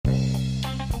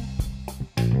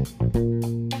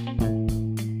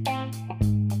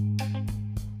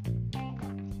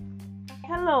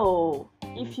Hello!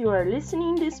 If you are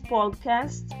listening this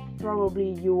podcast,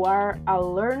 probably you are a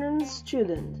learning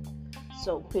student.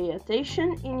 So pay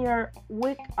attention in your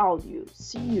week audio.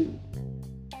 See you!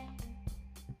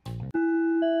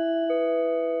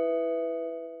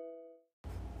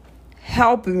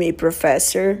 Help me,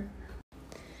 Professor.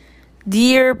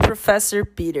 Dear Professor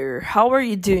Peter, how are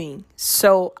you doing?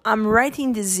 So, I'm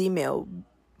writing this email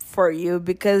for you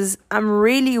because I'm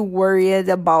really worried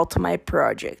about my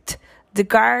project. The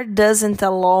guard doesn't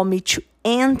allow me to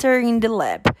enter in the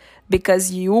lab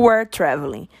because you are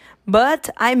traveling.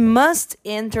 But I must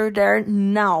enter there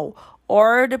now,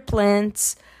 or the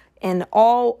plants and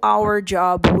all our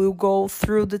job will go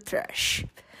through the trash.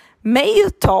 May you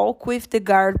talk with the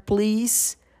guard,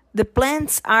 please? The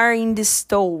plants are in the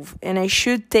stove and I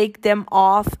should take them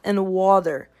off and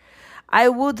water. I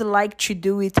would like to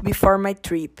do it before my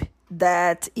trip.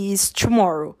 That is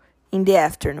tomorrow in the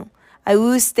afternoon. I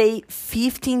will stay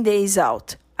 15 days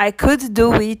out. I could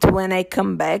do it when I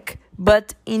come back,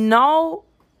 but in all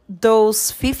those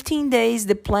 15 days,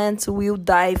 the plants will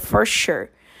die for sure.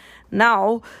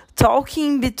 Now,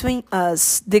 talking between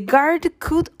us, the guard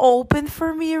could open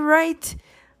for me, right?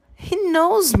 He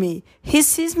knows me. He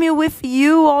sees me with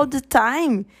you all the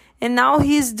time. And now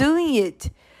he's doing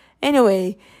it.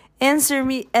 Anyway, answer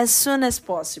me as soon as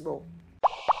possible.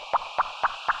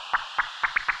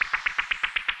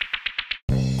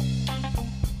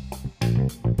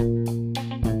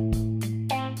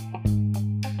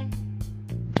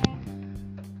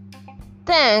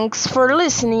 Thanks for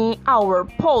listening our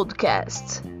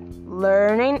podcast.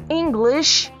 Learning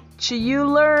English to you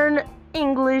learn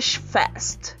English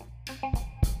fast.